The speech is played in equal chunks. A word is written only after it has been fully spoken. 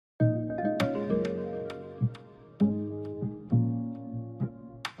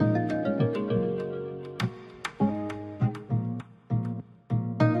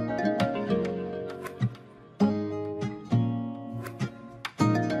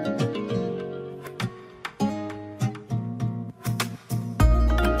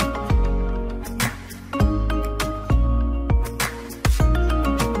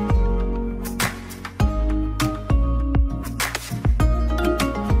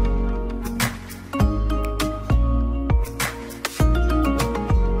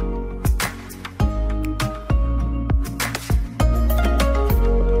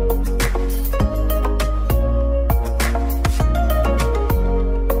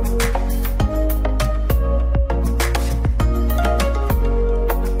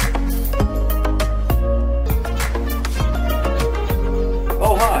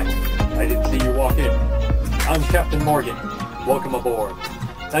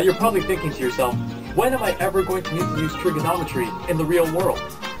Now you're probably thinking to yourself, when am I ever going to need to use trigonometry in the real world?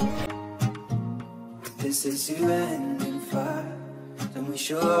 This is you ending fire, and we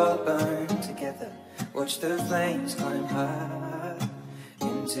shall all burn together. Watch the flames climb high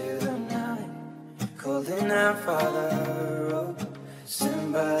into the night, calling out, Father, oh,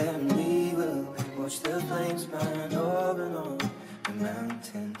 stand by and we will watch the flames burn over and on the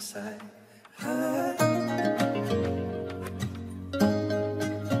mountainside.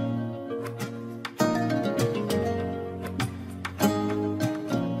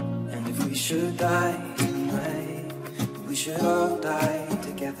 And if we should die anyway, we should all die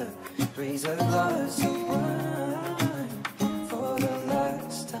together. Raise a glass of wine for the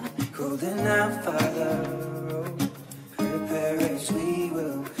last time, calling out, Father, oh, prepare as we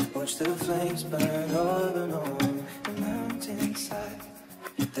will watch the flames burn over and on the mountainside.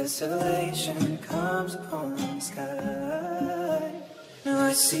 Desolation comes upon the sky. Now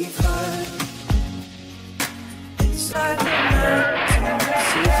I see fire inside the mountains. I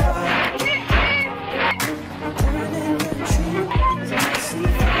see fire burning the trees. I see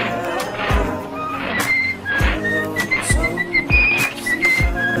fire below the soul. I see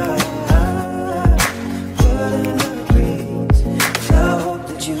fire burning the breeze. I hope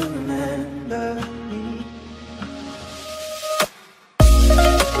that you remember me.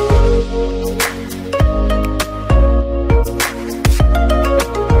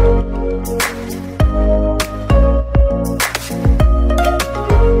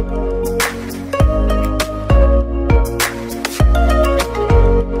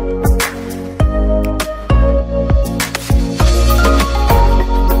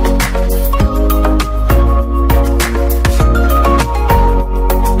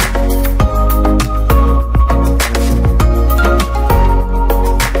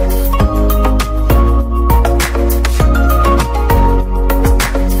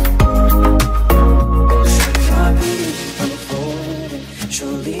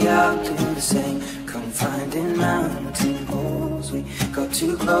 Surely I'll do the same. Confined in mountain holes, we got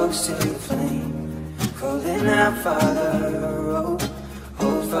too close to the flame. Calling out, Father, oh,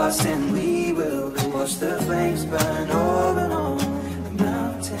 hold fast and we will watch the flames burn over and on the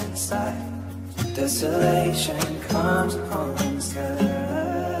mountainside. Desolation comes upon the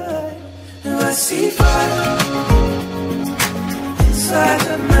sky. Now I see fire